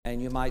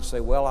And you might say,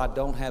 well, I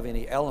don't have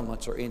any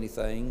elements or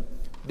anything.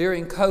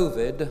 During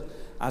COVID,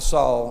 I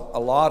saw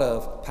a lot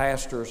of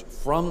pastors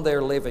from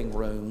their living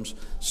rooms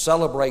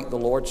celebrate the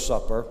Lord's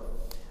Supper.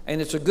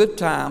 And it's a good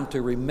time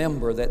to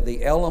remember that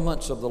the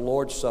elements of the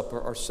Lord's Supper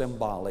are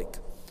symbolic.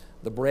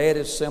 The bread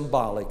is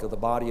symbolic of the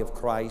body of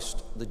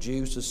Christ. The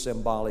juice is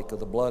symbolic of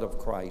the blood of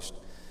Christ.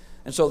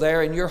 And so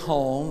there in your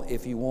home,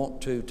 if you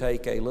want to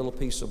take a little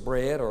piece of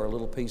bread or a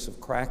little piece of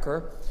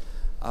cracker,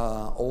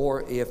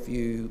 or if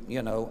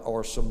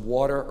or some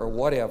water or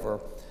whatever,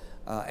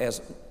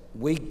 as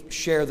we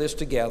share this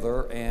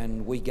together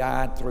and we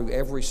guide through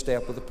every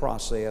step of the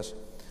process,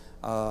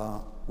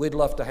 we'd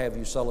love to have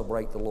you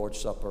celebrate the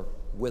Lord's Supper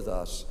with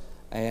us.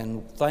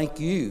 And thank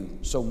you.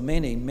 So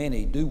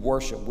many do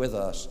worship with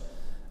us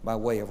by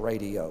way of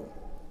radio.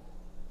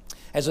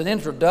 As an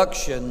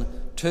introduction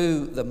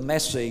to the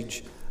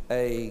message,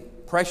 a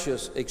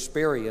precious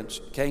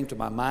experience came to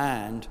my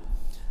mind,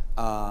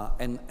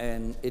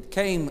 and it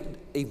came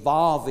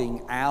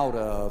evolving out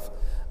of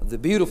the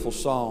beautiful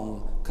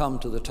song, Come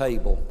to the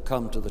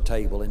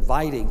Table,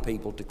 inviting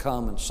people to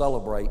come and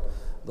celebrate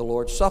the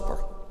Lord's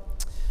Supper.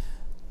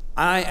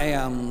 I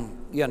am,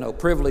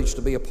 privileged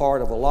to be a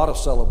part of a lot of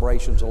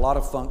celebrations, a lot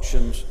of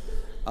functions,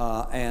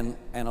 and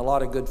a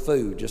lot of good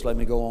food. Just let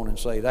me go on and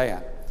say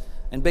that.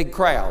 And big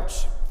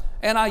crowds.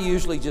 And I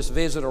usually just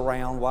visit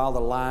around while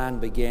the line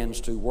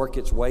begins to work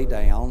its way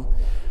down.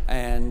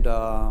 And,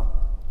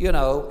 in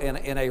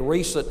a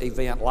recent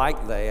event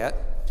like that,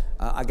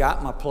 I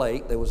got my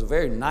plate. There was a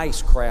very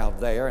nice crowd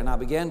there, and I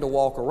began to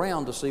walk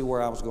around to see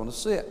where I was going to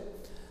sit.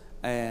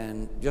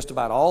 And just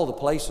about all the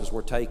places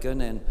were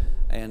taken,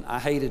 and I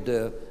hated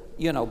to,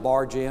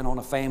 barge in on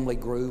a family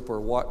group or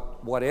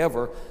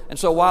whatever. And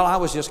so while I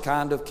was just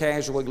kind of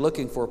casually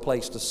looking for a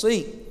place to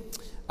seat,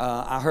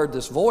 I heard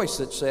this voice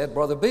that said,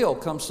 "Brother Bill,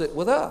 come sit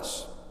with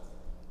us."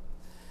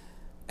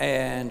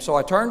 And so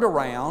I turned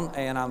around,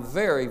 and I'm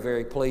very,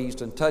 very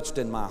pleased and touched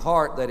in my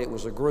heart that it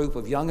was a group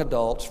of young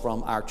adults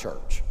from our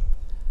church.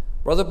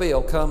 "Brother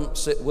Bill, come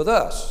sit with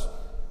us."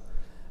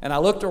 And I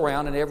looked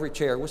around, and every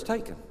chair was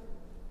taken.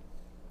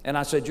 And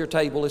I said, "Your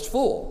table is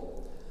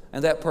full."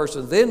 And that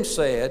person then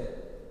said,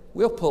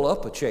 "We'll pull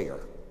up a chair."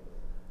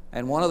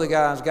 And one of the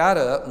guys got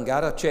up and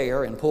got a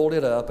chair and pulled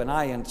it up, and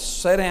I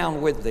sat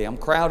down with them,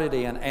 crowded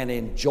in, and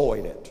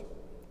enjoyed it.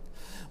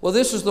 Well,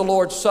 this is the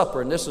Lord's Supper,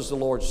 and this is the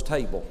Lord's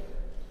table.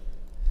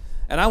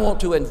 And I want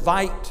to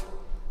invite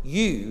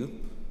you,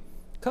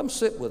 come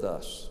sit with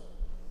us,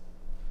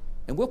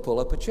 and we'll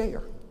pull up a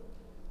chair.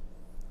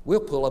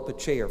 We'll pull up a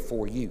chair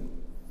for you.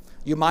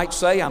 You might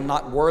say, "I'm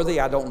not worthy,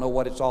 I don't know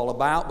what it's all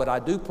about," but I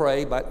do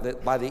pray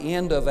that by the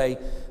end of a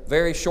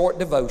very short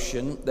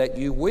devotion that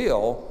you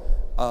will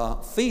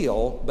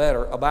feel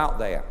better about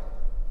that.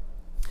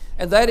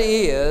 And that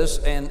is,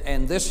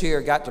 and this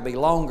here got to be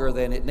longer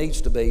than it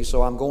needs to be,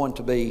 so I'm going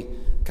to be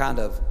kind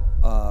of,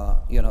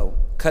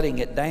 cutting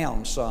it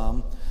down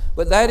some.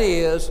 But that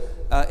is,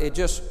 it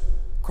just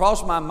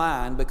crossed my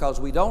mind because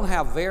we don't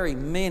have very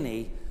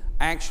many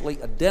actually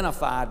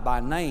identified by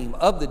name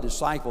of the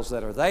disciples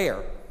that are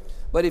there.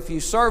 But if you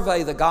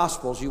survey the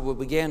Gospels, you will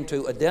begin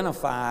to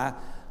identify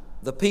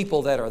the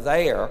people that are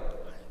there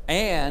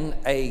and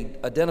an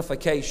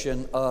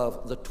identification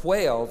of the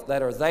 12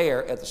 that are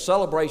there at the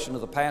celebration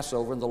of the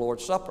Passover and the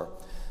Lord's Supper.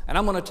 And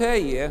I'm going to tell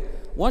you,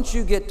 once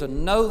you get to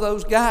know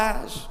those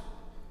guys,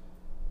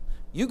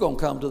 you're going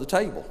to come to the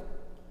table.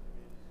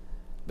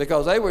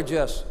 Because they were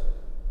just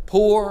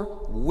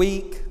poor,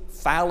 weak,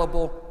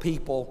 fallible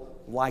people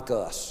like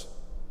us.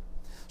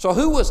 So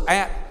who was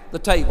at the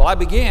table? I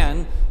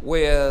began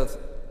with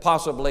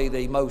possibly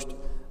the most,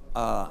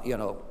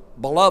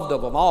 beloved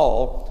of them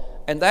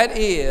all, and that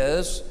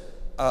is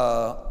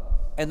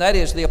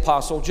the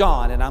Apostle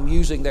John. And I'm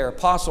using their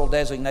apostle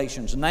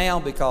designations now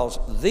because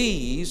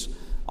these,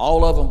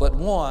 all of them but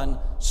one,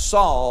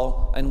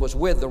 saw and was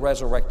with the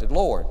resurrected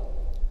Lord.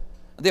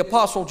 The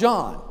Apostle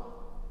John.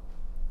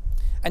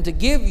 And to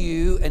give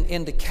you an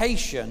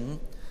indication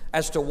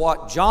as to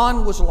what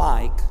John was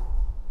like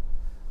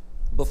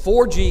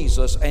before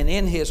Jesus and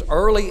in his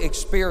early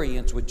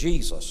experience with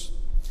Jesus,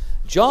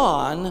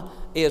 John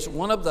is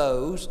one of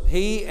those,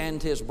 he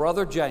and his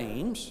brother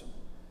James,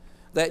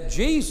 that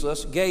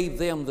Jesus gave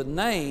them the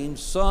name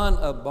son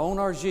of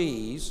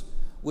Boanerges,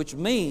 which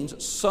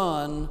means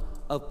son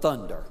of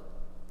thunder.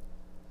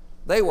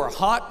 They were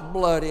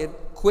hot-blooded,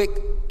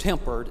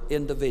 quick-tempered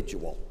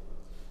individual.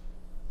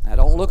 Now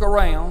don't look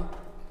around.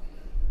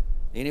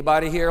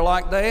 Anybody here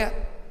like that?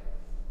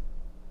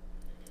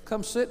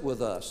 Come sit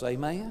with us,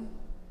 amen?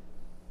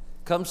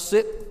 Come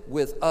sit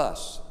with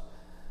us.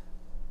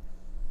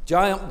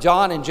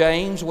 John and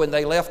James, when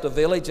they left a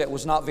village that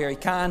was not very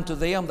kind to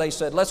them, they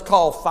said, "Let's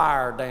call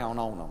fire down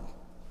on them."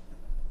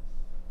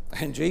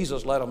 And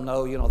Jesus let them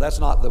know, that's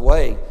not the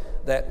way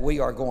that we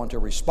are going to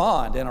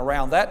respond. And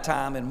around that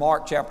time, in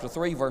Mark chapter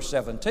 3, verse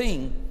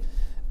 17,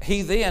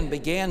 he then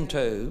began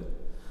to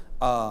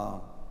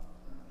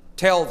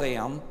tell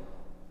them,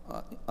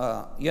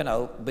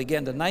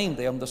 begin to name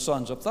them the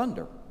sons of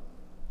thunder.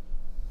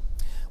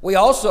 We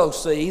also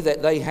see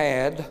that they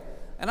had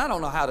and I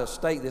don't know how to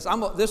state this.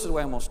 This is the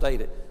way I'm going to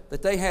state it,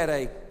 that they had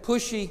a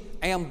pushy,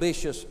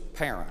 ambitious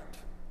parent.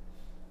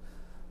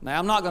 Now,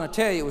 I'm not going to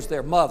tell you it was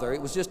their mother.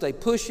 It was just a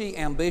pushy,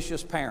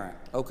 ambitious parent,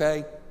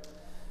 okay?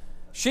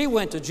 She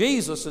went to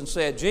Jesus and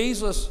said,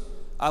 Jesus,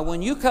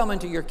 when you come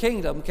into your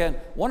kingdom, can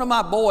one of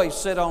my boys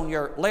sit on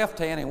your left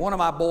hand and one of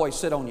my boys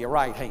sit on your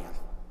right hand?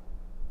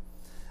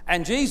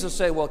 And Jesus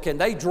said, well, can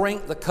they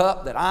drink the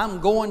cup that I'm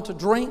going to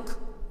drink?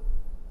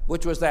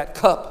 Which was that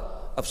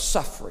cup of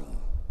suffering.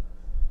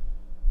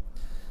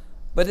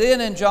 But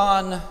then in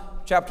John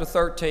chapter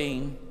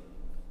 13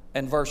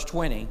 and verse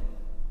 20,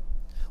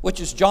 which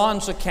is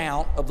John's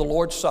account of the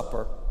Lord's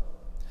Supper,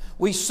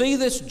 we see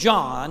this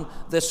John,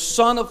 this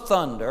son of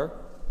thunder,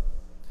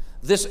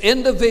 this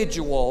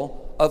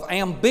individual of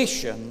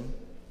ambition.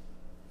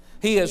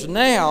 He is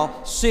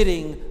now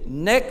sitting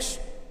next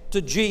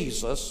to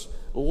Jesus,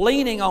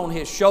 leaning on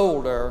his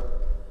shoulder,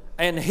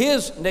 and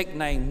his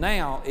nickname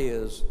now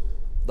is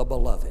the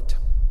Beloved.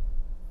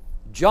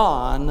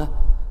 John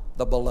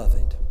the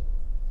Beloved.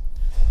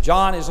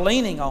 John is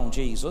leaning on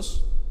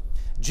Jesus.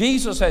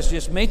 Jesus has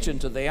just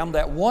mentioned to them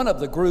that one of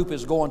the group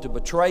is going to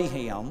betray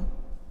him.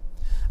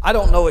 I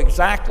don't know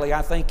exactly.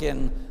 I think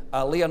in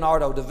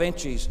Leonardo da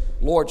Vinci's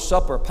Lord's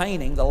Supper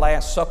painting, the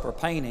Last Supper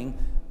painting,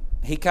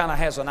 he kind of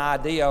has an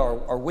idea,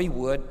 or we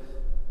would.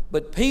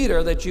 But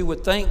Peter, that you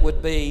would think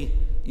would be,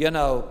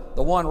 the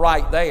one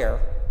right there,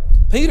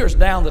 Peter's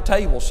down the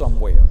table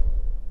somewhere.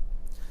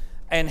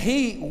 And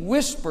he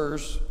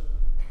whispers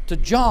to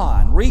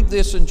John. Read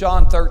this in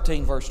John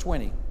 13, verse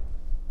 20.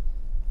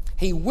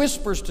 He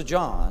whispers to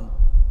John,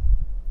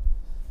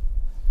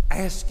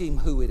 ask him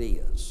who it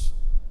is.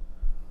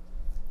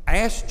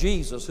 Ask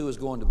Jesus who is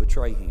going to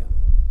betray him.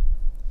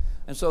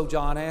 And so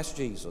John asked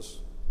Jesus.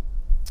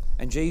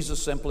 And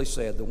Jesus simply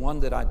said, the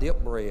one that I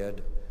dip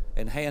bread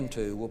and hand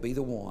to will be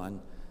the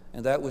one.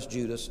 And that was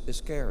Judas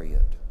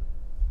Iscariot.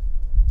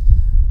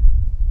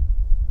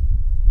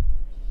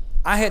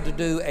 I had to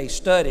do a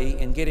study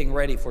in getting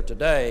ready for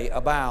today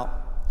about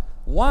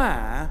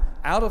why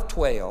out of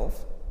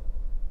 12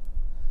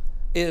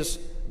 is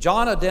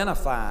John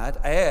identified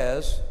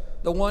as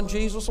the one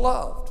Jesus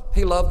loved.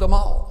 He loved them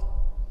all.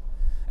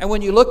 And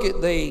when you look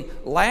at the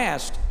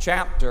last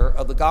chapter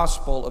of the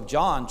Gospel of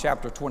John,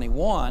 chapter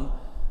 21,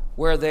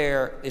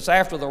 where it's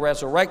after the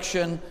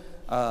resurrection,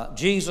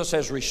 Jesus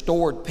has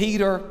restored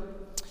Peter,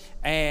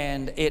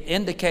 and it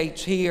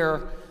indicates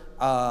here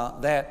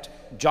that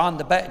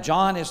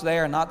John is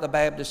there, not the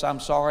Baptist, I'm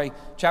sorry.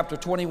 Chapter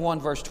 21,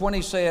 verse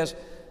 20 says,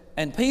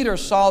 and Peter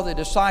saw the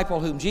disciple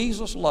whom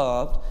Jesus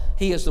loved.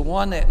 He is the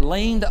one that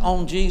leaned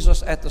on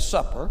Jesus at the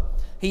supper.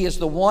 He is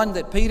the one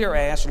that Peter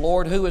asked,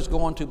 Lord, who is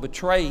going to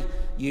betray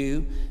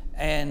you?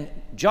 And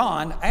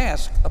John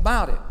asked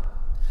about it.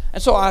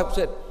 And so I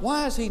said,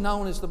 why is he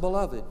known as the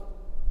Beloved?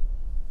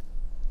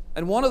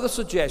 And one of the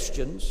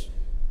suggestions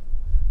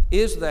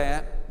is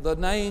that the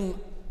name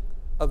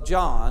of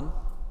John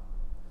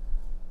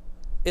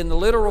in the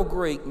literal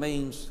Greek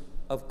means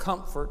of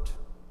comfort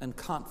and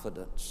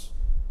confidence.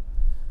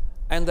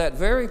 And that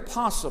very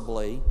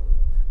possibly,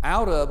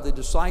 out of the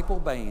disciple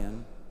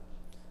band,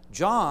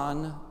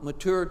 John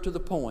matured to the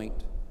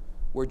point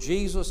where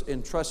Jesus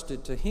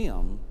entrusted to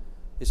him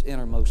his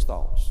innermost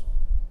thoughts.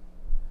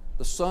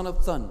 The son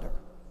of thunder.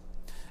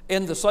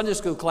 In the Sunday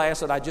school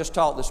class that I just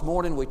taught this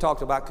morning, we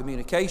talked about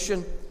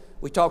communication.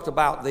 We talked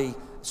about the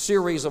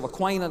series of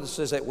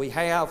acquaintances that we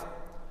have.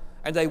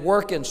 And they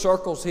work in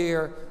circles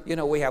here.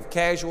 We have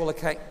casual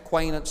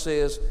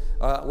acquaintances.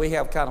 We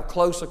have kind of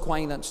close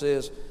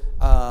acquaintances.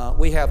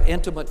 We have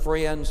intimate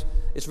friends.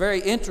 It's very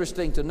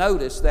interesting to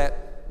notice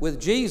that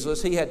with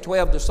Jesus, he had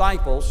 12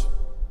 disciples,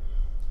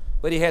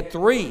 but he had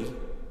 3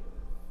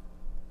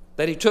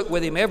 that he took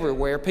with him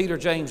everywhere, Peter,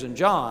 James, and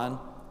John,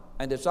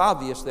 and it's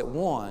obvious that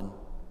one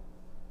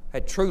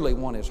had truly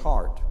won his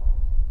heart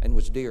and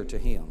was dear to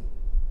him.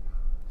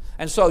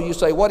 And so you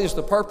say, what is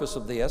the purpose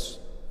of this?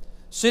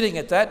 Sitting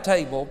at that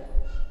table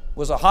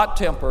was a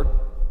hot-tempered,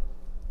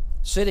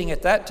 sitting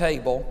at that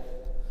table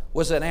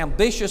was an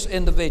ambitious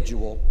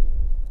individual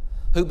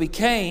who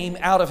became,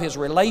 out of his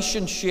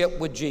relationship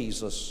with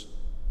Jesus,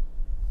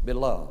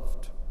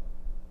 beloved.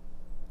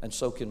 And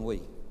so can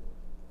we.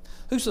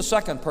 Who's the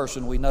second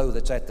person we know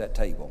that's at that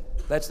table?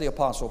 That's the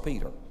Apostle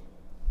Peter.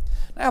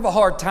 I have a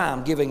hard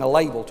time giving a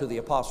label to the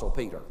Apostle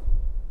Peter.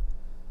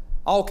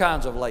 All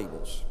kinds of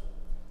labels.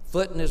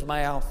 Foot in his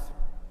mouth,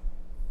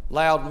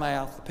 loud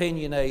mouth,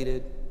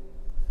 opinionated,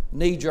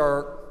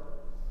 knee-jerk.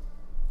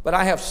 But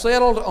I have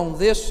settled on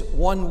this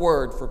one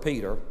word for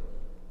Peter,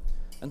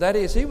 and that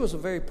is he was a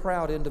very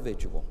proud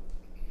individual.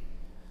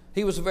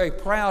 He was a very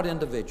proud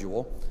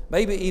individual,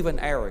 maybe even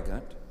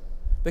arrogant,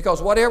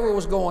 because whatever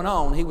was going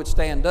on, he would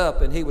stand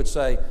up and he would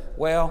say,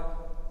 well,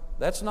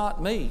 that's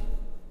not me.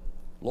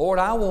 Lord,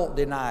 I won't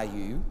deny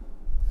you.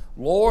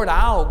 Lord,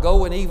 I'll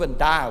go and even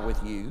die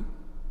with you.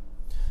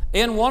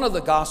 In one of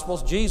the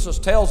Gospels, Jesus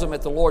tells them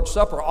at the Lord's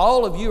Supper,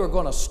 all of you are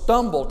going to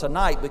stumble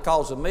tonight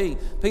because of me.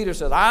 Peter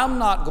said, I'm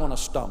not going to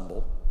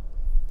stumble.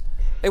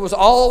 It was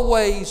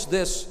always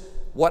this,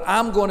 what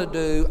I'm going to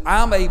do,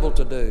 I'm able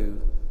to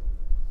do.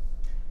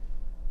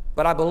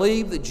 But I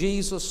believe that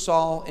Jesus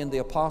saw in the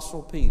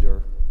Apostle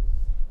Peter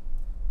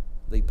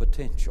the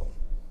potential.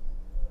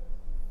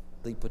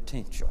 The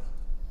potential.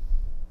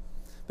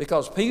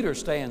 Because Peter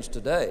stands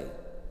today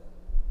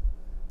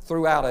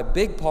throughout a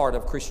big part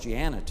of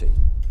Christianity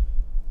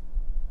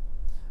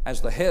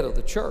as the head of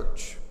the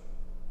church,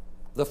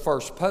 the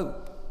first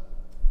pope.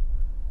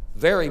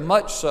 Very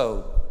much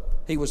so,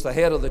 he was the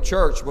head of the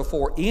church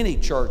before any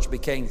church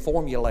became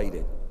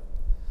formulated.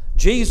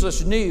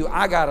 Jesus knew,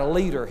 I got a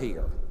leader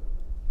here.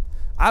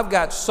 I've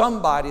got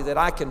somebody that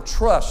I can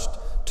trust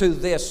to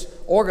this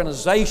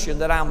organization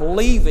that I'm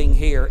leaving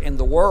here in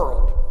the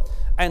world.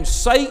 And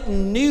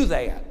Satan knew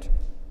that.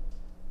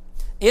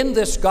 In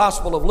this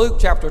Gospel of Luke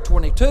chapter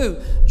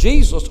 22,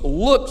 Jesus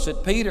looks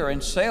at Peter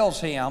and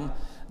tells him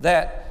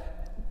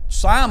that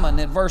Simon,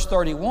 in verse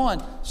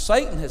 31,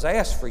 Satan has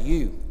asked for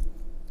you.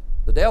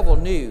 The devil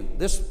knew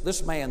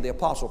this man, the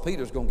Apostle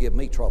Peter, is going to give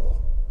me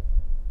trouble.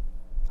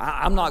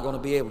 I'm not going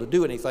to be able to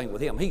do anything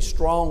with him. He's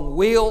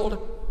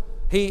strong-willed.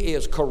 He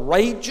is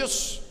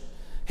courageous.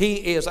 He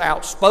is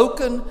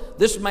outspoken.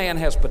 This man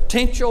has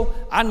potential.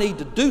 I need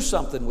to do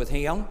something with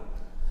him.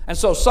 And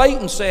so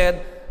Satan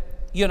said,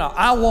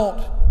 I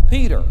want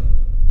Peter,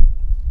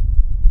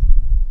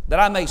 that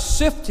I may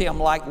sift him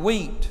like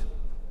wheat.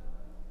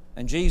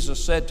 And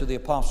Jesus said to the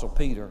Apostle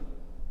Peter,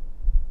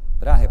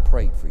 but I have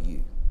prayed for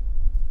you.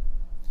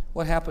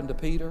 What happened to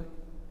Peter?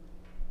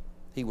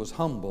 He was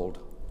humbled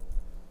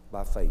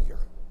by failure.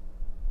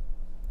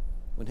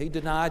 When he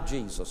denied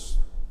Jesus,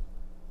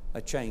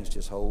 that changed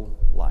his whole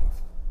life.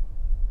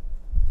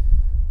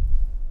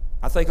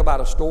 I think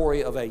about a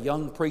story of a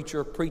young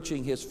preacher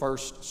preaching his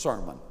first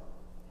sermon.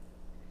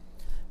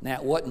 Now,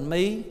 it wasn't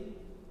me,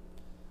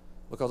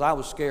 because I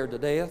was scared to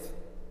death.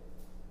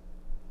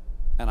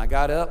 And I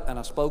got up and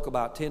I spoke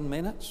about 10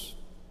 minutes.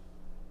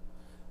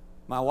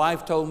 My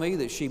wife told me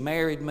that she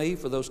married me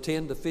for those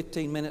 10 to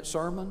 15-minute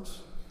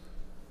sermons.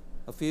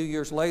 A few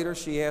years later,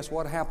 she asked,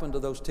 what happened to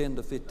those 10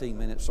 to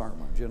 15-minute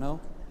sermons,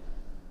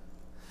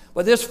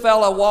 But this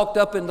fellow walked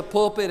up in the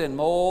pulpit, and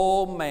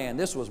oh man,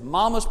 this was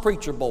Mama's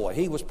preacher boy.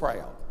 He was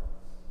proud.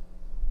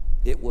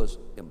 It was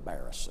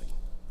embarrassing.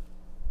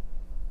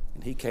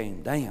 And he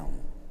came down,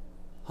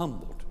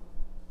 humbled.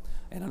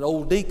 And an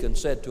old deacon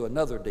said to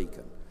another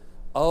deacon,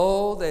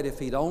 oh, that if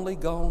he'd only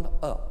gone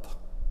up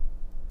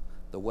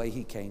the way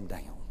he came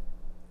down.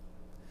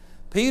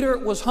 Peter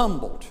was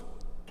humbled.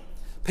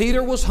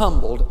 Peter was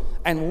humbled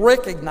and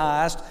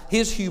recognized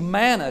his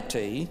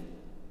humanity.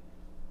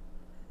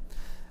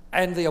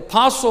 And the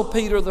Apostle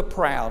Peter the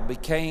Proud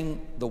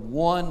became the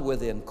one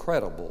with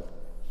incredible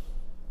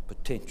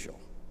potential.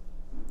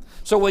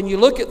 So when you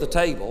look at the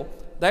table,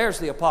 there's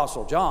the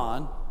Apostle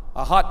John,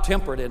 a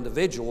hot-tempered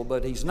individual,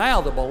 but he's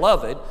now the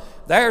beloved.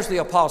 There's the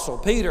Apostle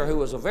Peter, who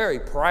was a very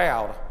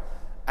proud,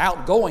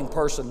 outgoing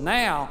person.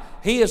 Now,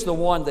 he is the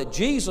one that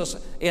Jesus,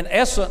 in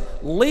essence,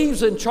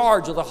 leaves in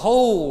charge of the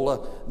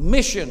whole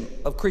mission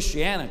of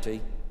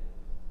Christianity.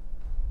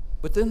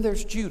 But then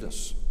there's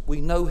Judas. We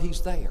know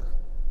he's there.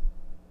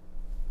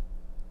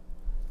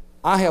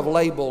 I have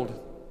labeled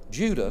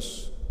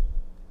Judas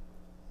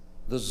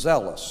the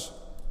Zealous.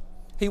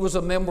 He was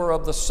a member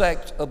of the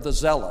sect of the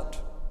Zealot,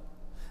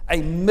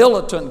 a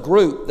militant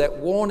group that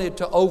wanted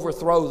to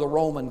overthrow the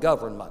Roman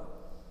government.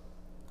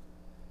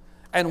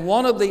 And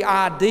one of the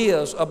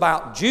ideas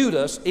about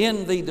Judas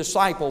in the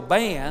disciple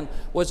band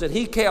was that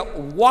he kept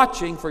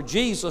watching for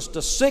Jesus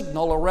to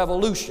signal a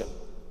revolution.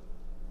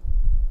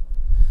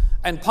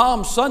 And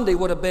Palm Sunday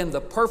would have been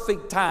the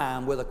perfect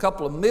time with a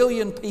couple of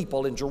million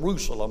people in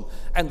Jerusalem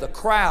and the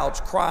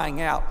crowds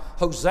crying out,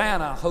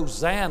 Hosanna,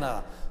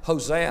 Hosanna,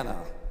 Hosanna.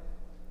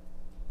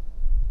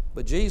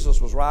 But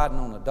Jesus was riding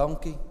on a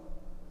donkey,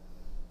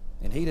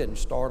 and he didn't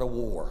start a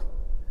war.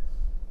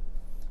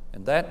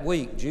 And that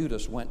week,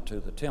 Judas went to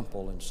the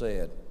temple and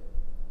said,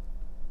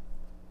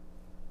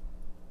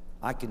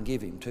 I can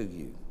give him to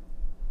you.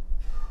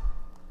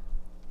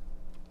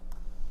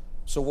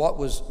 So what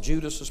was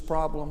Judas's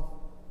problem?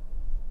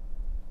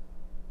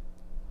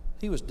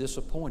 He was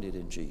disappointed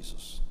in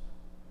Jesus.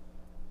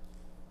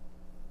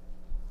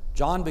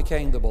 John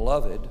became the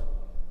beloved.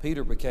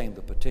 Peter became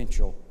the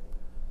potential.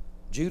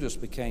 Judas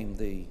became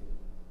the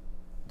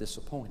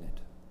disappointed.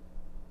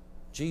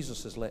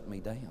 Jesus has let me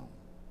down.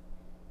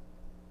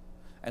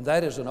 And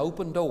that is an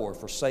open door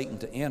for Satan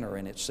to enter.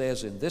 And it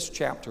says in this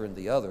chapter and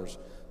the others,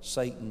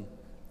 Satan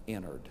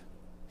entered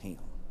him.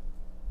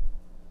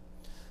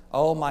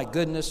 Oh my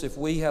goodness, if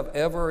we have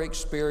ever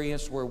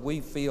experienced where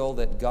we feel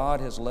that God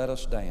has let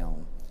us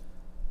down,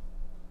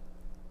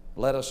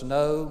 let us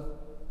know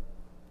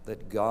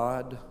that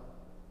God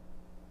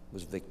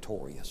was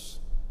victorious.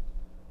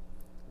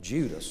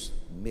 Judas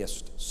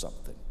missed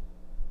something.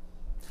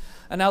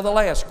 And now the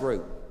last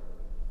group.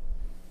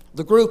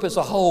 The group as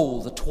a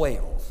whole, the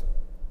 12.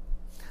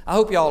 I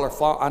hope y'all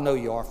are, I know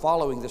you are,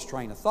 following this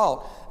train of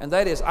thought. And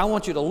that is, I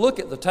want you to look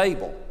at the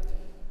table.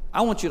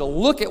 I want you to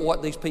look at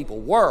what these people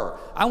were.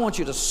 I want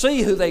you to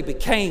see who they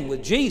became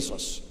with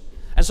Jesus.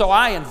 And so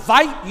I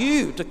invite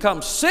you to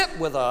come sit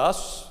with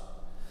us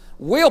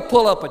We'll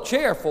pull up a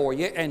chair for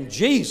you, and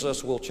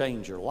Jesus will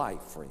change your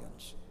life,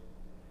 friends.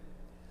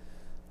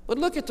 But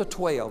look at the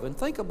 12 and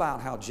think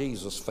about how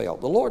Jesus felt.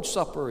 The Lord's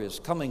Supper is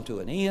coming to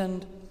an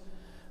end.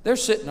 They're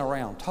sitting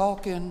around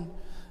talking.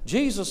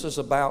 Jesus is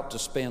about to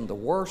spend the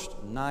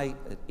worst night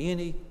that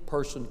any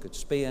person could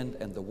spend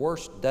and the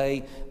worst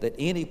day that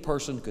any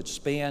person could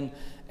spend.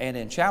 And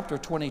in chapter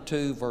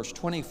 22, verse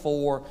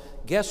 24,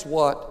 guess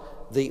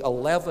what the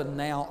 11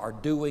 now are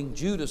doing?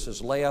 Judas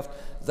has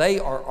left. They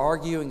are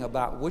arguing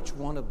about which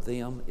one of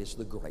them is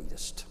the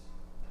greatest.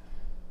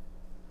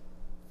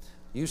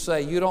 You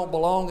say you don't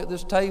belong at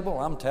this table?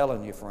 I'm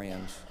telling you,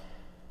 friends,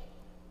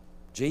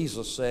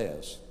 Jesus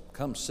says,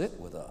 come sit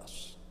with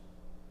us.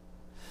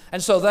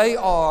 And so they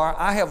are,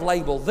 I have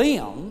labeled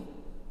them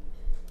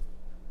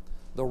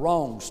the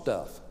wrong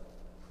stuff.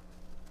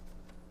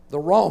 The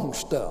wrong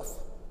stuff.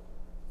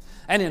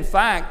 And in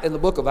fact, in the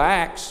book of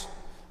Acts,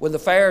 when the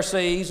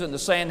Pharisees and the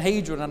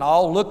Sanhedrin and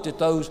all looked at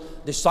those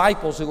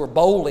disciples who were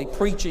boldly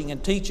preaching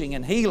and teaching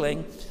and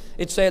healing,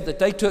 it said that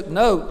they took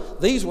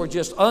note, these were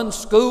just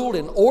unschooled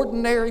and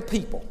ordinary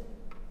people.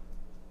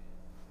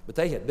 But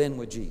they had been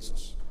with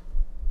Jesus.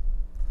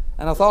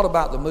 And I thought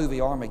about the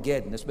movie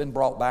Armageddon. It's been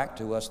brought back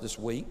to us this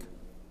week.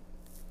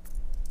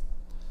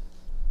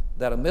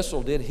 That a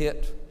missile did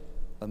hit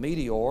a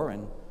meteor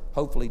and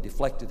hopefully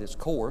deflected its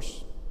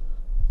course.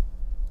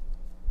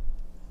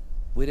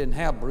 We didn't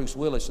have Bruce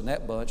Willis and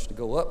that bunch to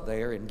go up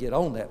there and get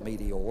on that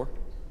meteor.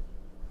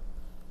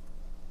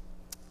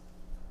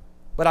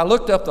 But I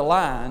looked up the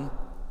line,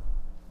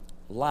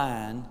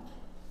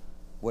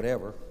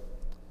 whatever.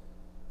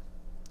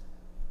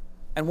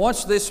 And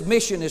once this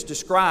mission is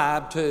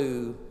described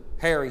to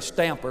Harry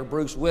Stamper,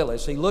 Bruce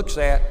Willis, he looks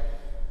at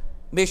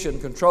mission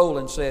control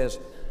and says,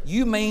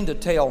 you mean to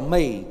tell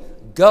me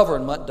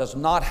government does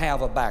not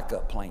have a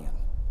backup plan?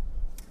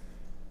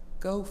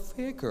 Go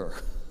figure.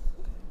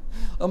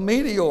 A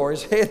meteor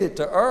is headed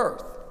to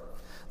Earth.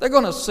 They're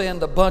going to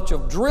send a bunch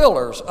of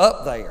drillers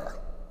up there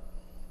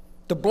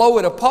to blow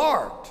it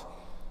apart.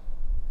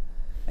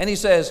 And he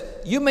says,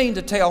 you mean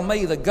to tell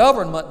me the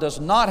government does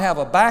not have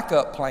a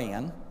backup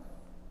plan?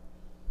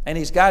 And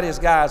he's got his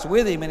guys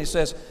with him, and he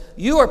says,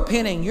 you are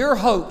pinning your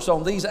hopes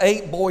on these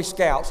 8 Boy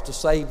Scouts to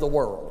save the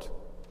world.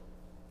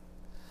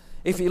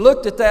 If you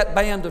looked at that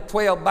band of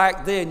 12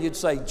 back then, you'd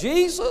say,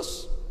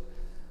 Jesus,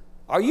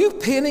 are you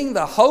pinning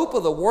the hope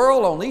of the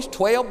world on these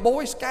 12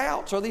 Boy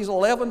Scouts or these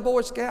 11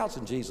 Boy Scouts?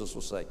 And Jesus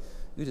will say,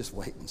 you just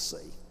wait and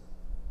see.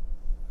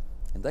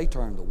 And they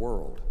turned the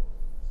world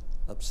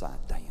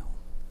upside down.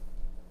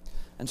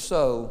 And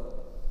so,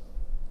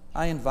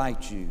 I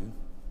invite you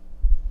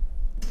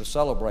to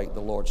celebrate the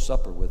Lord's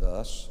Supper with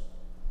us.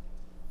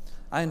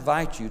 I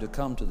invite you to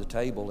come to the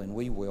table and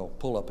we will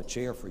pull up a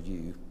chair for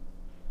you.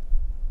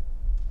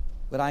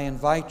 But I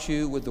invite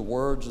you with the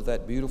words of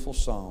that beautiful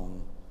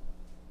song,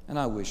 and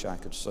I wish I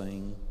could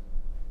sing.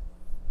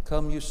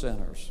 Come, you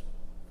sinners,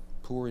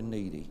 poor and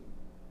needy,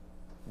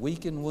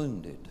 weak and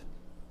wounded,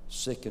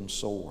 sick and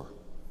sore.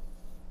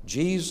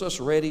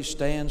 Jesus ready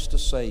stands to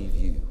save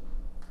you,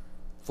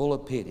 full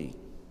of pity,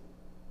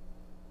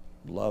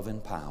 love,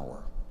 and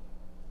power.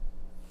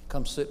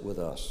 Come sit with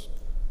us.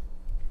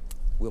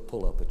 We'll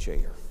pull up a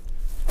chair.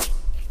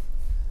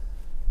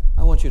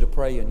 I want you to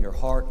pray in your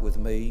heart with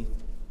me.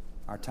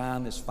 Our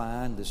time is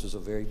fine. This is a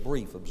very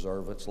brief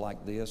observance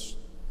like this.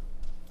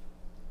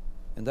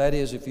 And that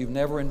is, if you've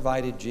never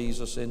invited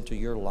Jesus into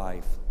your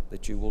life,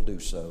 that you will do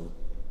so.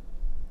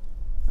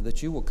 And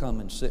that you will come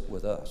and sit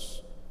with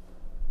us.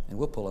 And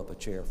we'll pull up a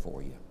chair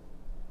for you.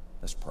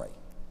 Let's pray.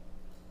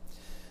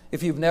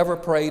 If you've never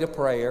prayed a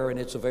prayer, and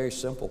it's a very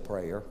simple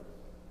prayer,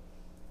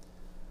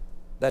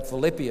 that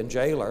Philippian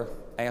jailer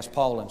asked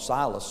Paul and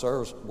Silas,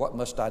 sirs, what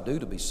must I do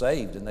to be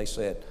saved? And they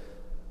said,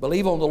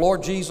 believe on the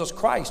Lord Jesus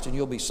Christ and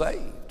you'll be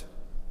saved.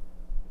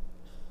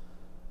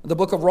 In the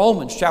book of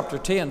Romans, chapter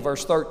 10,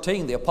 verse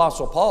 13, the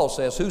Apostle Paul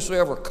says,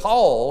 whosoever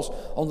calls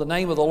on the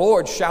name of the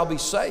Lord shall be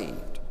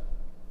saved.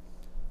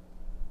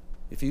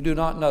 If you do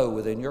not know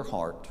within your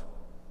heart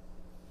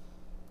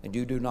and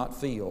you do not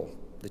feel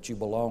that you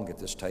belong at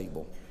this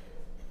table,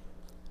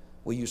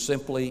 will you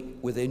simply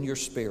within your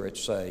spirit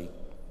say,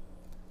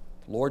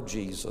 Lord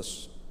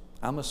Jesus,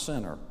 I'm a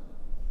sinner,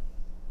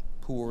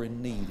 poor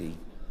and needy,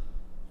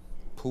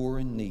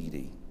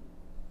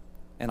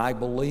 and I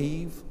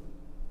believe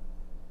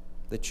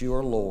that you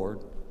are Lord,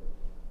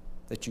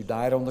 that you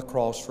died on the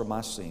cross for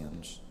my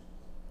sins,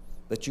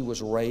 that you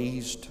was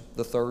raised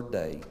the third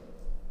day,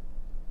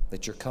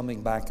 that you're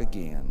coming back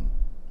again.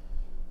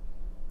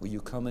 Will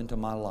you come into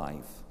my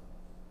life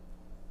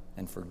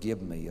and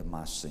forgive me of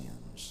my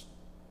sins?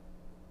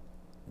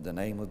 In the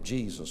name of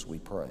Jesus we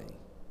pray.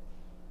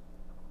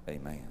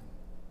 Amen.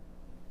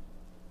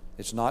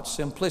 It's not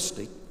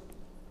simplistic.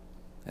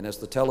 And as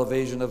the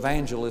television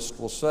evangelist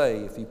will say,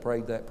 if you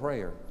prayed that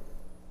prayer,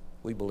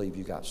 we believe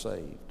you got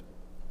saved.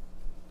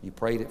 You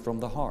prayed it from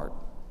the heart.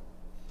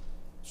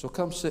 So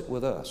come sit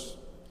with us.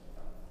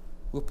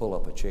 We'll pull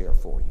up a chair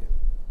for you.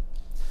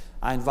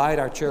 I invite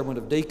our chairman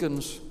of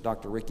deacons,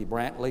 Dr. Ricky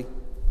Brantley,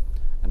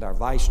 and our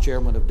Vice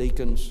Chairman of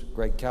Deacons,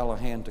 Greg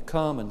Callahan, to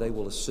come, and they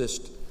will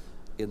assist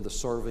in the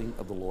serving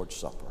of the Lord's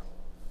Supper.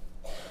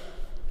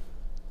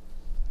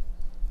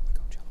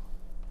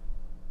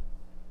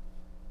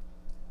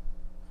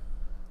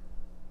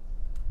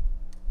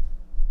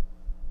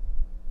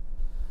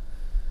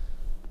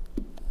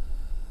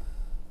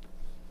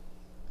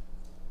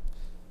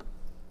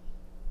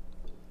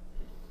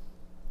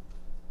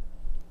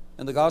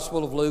 In the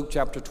Gospel of Luke,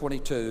 chapter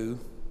 22,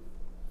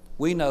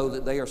 we know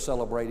that they are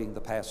celebrating the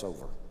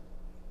Passover,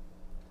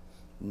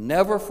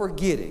 never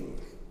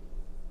forgetting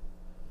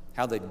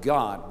how that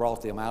God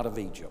brought them out of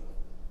Egypt,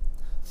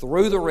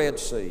 through the Red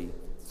Sea,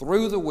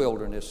 through the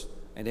wilderness,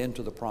 and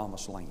into the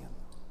Promised Land.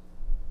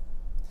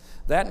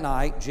 That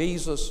night,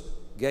 Jesus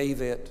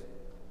gave it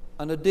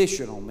an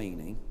additional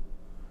meaning,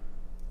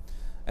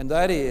 and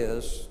that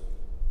is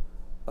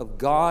of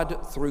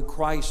God, through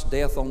Christ's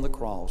death on the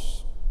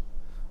cross,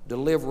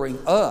 delivering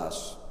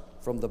us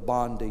from the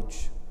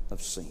bondage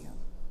of sin.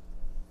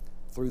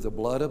 Through the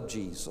blood of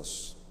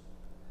Jesus,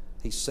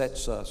 He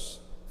sets us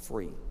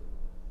free.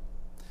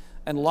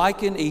 And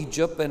like in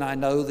Egypt, and I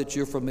know that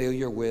you're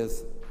familiar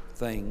with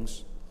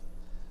things,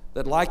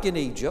 that like in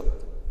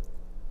Egypt,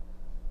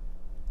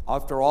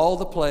 after all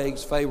the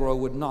plagues, Pharaoh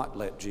would not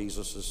let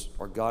Jesus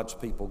or God's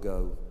people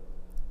go.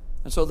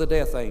 And so the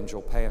death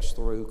angel passed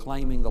through,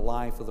 claiming the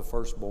life of the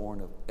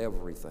firstborn of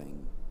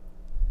everything.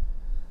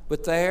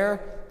 But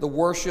there, the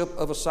worship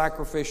of a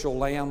sacrificial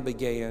lamb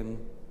began,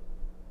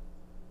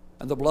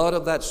 and the blood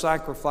of that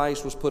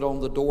sacrifice was put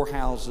on the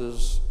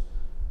doorhouses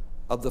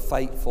of the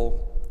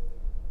faithful.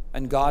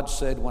 And God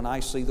said, when I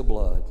see the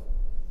blood,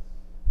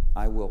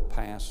 I will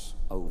pass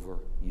over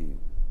you.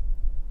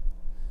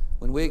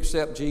 When we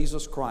accept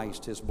Jesus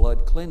Christ, His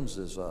blood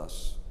cleanses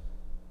us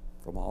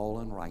from all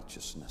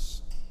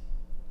unrighteousness.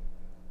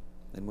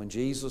 And when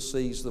Jesus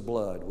sees the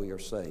blood, we are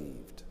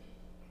saved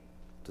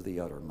to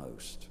the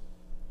uttermost.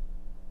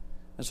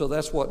 And so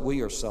that's what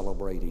we are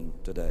celebrating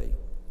today.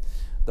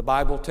 The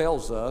Bible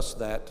tells us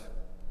that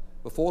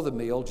before the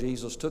meal,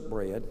 Jesus took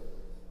bread,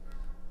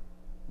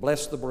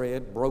 blessed the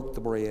bread, broke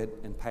the bread,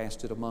 and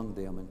passed it among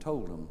them and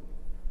told them,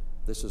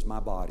 "This is my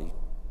body,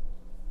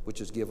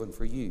 which is given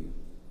for you.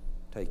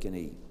 Take and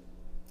eat."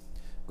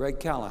 Greg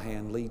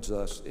Callahan leads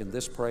us in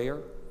this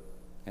prayer,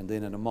 and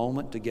then in a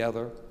moment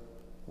together,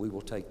 we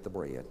will take the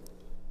bread.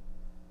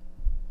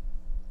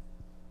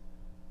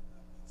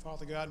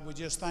 Father God, we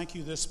just thank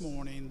you this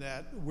morning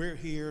that we're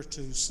here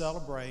to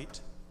celebrate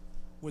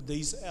with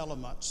these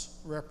elements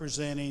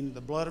representing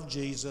the blood of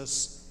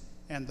Jesus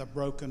and the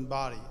broken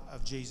body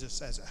of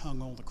Jesus as it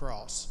hung on the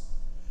cross.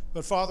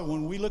 But Father,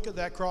 when we look at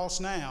that cross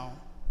now,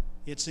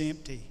 it's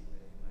empty.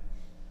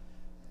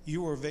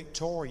 You were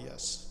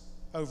victorious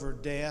over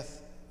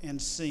death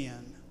and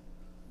sin.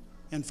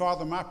 And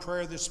Father, my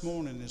prayer this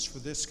morning is for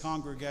this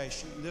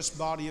congregation, this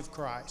body of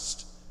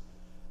Christ,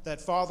 that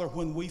Father,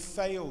 when we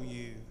fail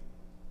you,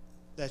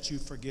 that you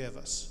forgive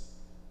us.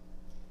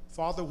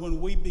 Father,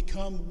 when we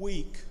become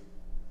weak,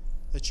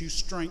 that you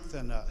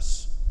strengthen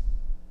us.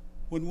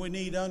 When we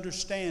need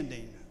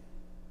understanding,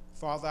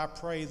 Father, I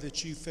pray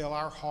that you fill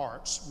our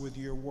hearts with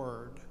your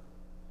word.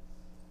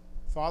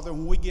 Father,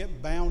 when we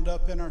get bound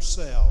up in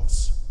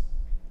ourselves,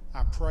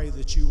 I pray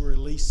that you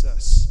release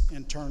us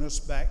and turn us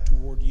back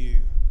toward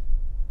you.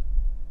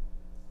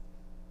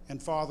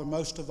 And Father,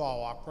 most of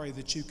all, I pray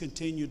that you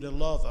continue to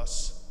love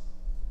us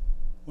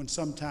when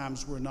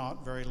sometimes we're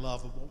not very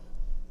lovable.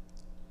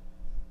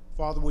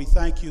 Father, we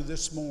thank you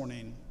this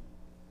morning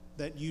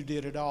that you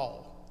did it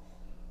all.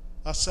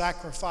 A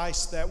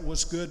sacrifice that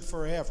was good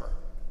forever.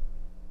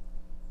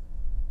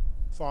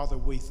 Father,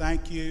 we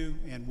thank you,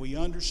 and we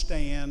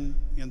understand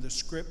in the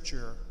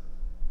scripture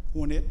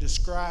when it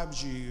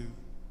describes you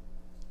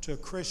to a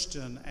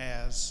Christian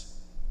as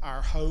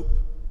our hope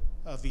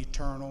of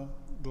eternal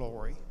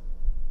glory.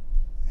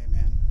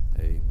 Amen.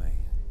 Amen.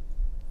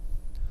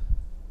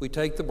 We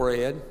take the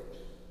bread,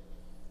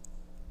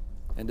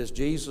 and as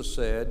Jesus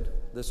said,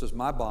 "This is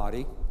my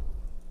body,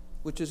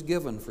 which is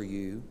given for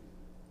you.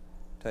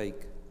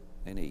 Take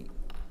and eat."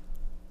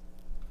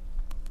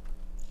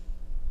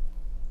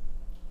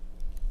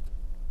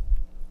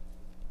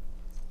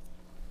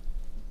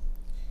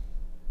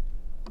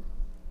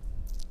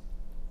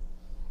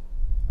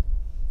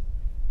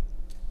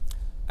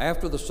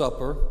 After the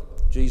supper,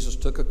 Jesus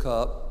took a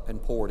cup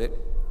and poured it,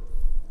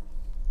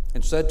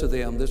 and said to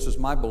them, "This is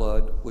my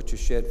blood, which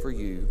is shed for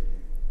you.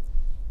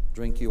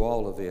 Drink you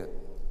all of it."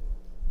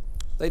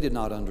 They did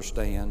not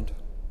understand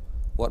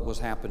what was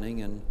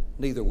happening, and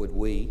neither would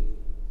we.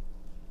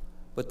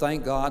 But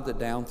thank God that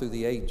down through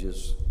the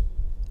ages,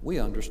 we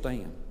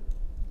understand.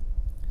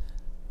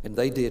 And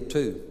they did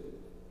too.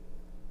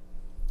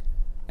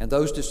 And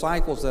those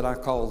disciples that I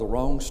called the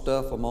wrong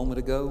stuff a moment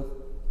ago,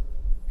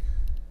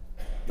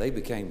 they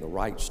became the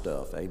right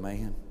stuff.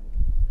 Amen.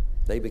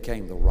 They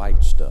became the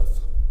right stuff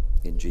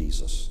in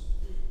Jesus.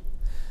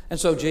 And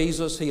so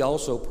Jesus, he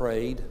also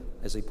prayed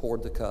as he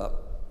poured the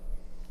cup.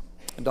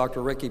 And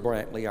Dr. Ricky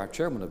Brantley, our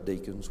chairman of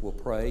deacons, will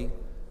pray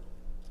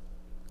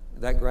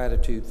that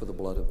gratitude for the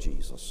blood of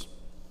Jesus.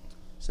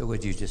 So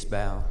would you just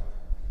bow?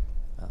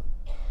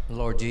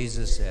 Lord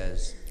Jesus,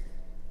 as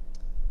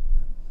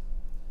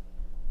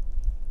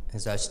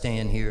I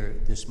stand here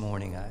this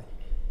morning,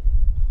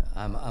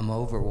 I'm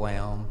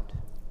overwhelmed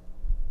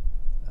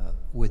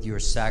with your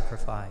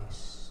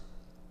sacrifice,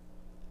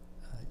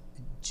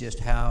 just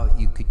how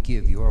you could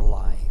give your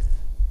life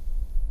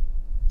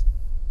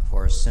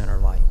for a sinner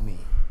like me.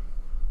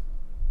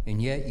 And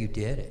yet you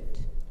did it.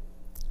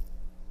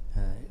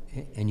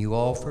 And you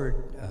offered,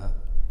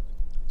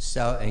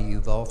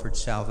 you've offered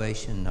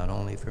salvation not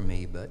only for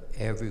me, but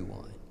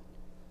everyone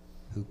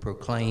who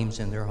proclaims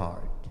in their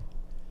heart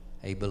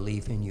a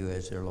belief in you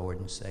as their Lord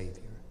and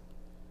Savior.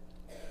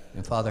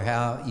 And Father,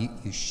 how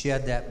you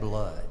shed that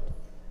blood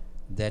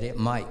that it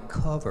might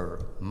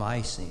cover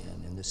my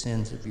sin and the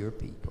sins of your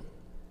people.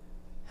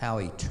 How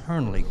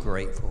eternally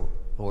grateful,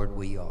 Lord,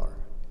 we are.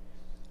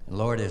 And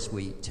Lord, as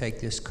we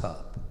take this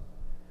cup,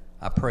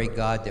 I pray,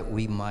 God, that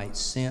we might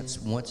sense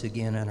once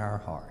again in our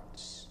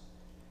hearts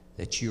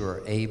that you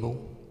are able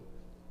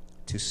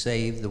to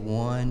save the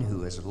one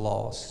who is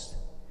lost.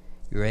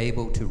 You're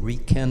able to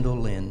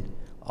rekindle in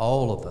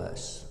all of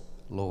us,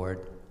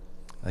 Lord,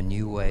 a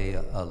new way,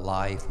 a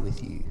life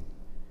with you.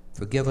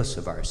 Forgive us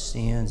of our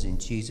sins in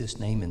Jesus'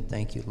 name, and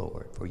thank you,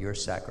 Lord, for your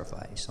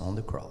sacrifice on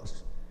the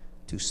cross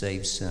to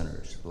save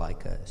sinners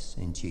like us.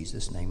 In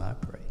Jesus' name I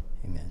pray.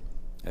 Amen.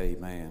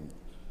 Amen.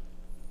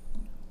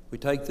 We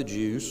take the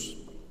juice,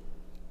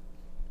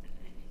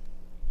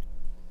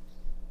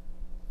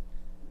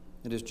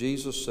 and as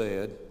Jesus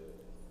said,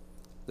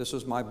 "This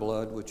is my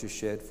blood which is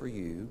shed for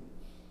you.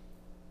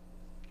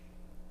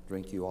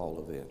 Drink you all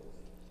of it."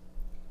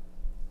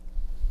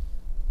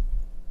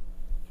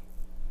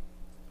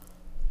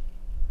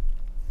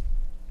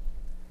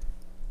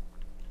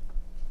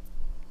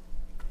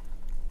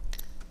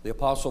 The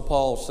Apostle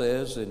Paul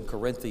says in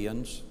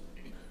Corinthians,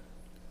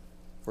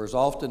 "For as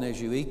often as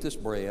you eat this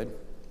bread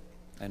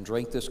and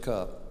drink this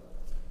cup,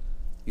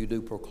 you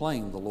do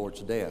proclaim the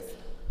Lord's death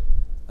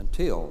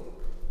until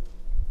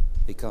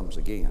he comes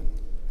again."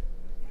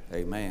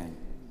 Amen.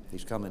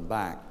 He's coming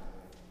back.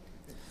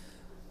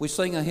 We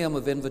sing a hymn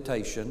of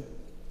invitation,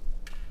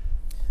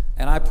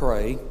 and I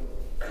pray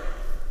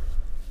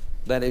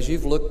that as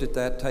you've looked at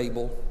that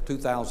table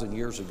 2,000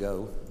 years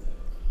ago,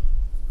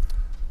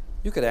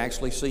 you could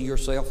actually see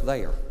yourself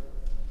there,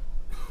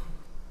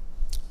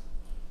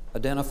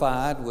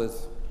 identified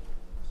with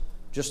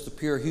just the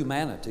pure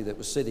humanity that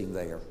was sitting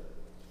there.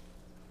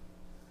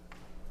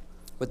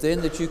 But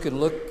then that you can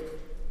look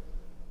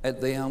at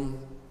them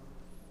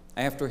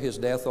after his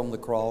death on the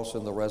cross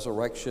and the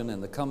resurrection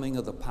and the coming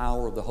of the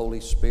power of the Holy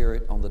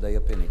Spirit on the day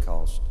of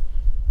Pentecost.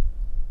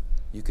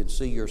 You can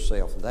see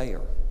yourself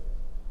there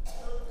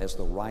as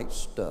the right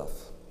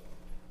stuff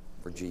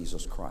for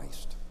Jesus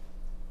Christ.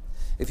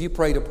 If you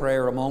prayed a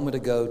prayer a moment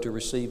ago to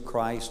receive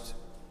Christ,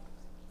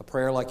 a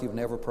prayer like you've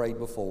never prayed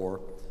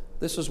before,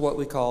 this is what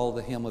we call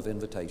the hymn of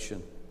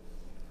invitation.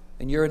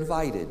 And you're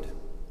invited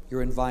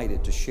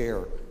to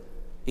share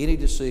any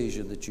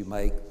decision that you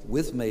make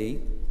with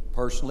me,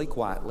 personally,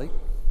 quietly.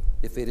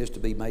 If it is to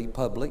be made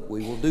public,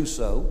 we will do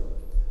so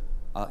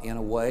in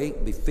a way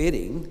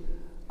befitting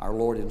our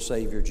Lord and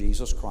Savior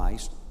Jesus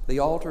Christ. The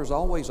altar is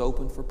always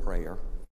open for prayer.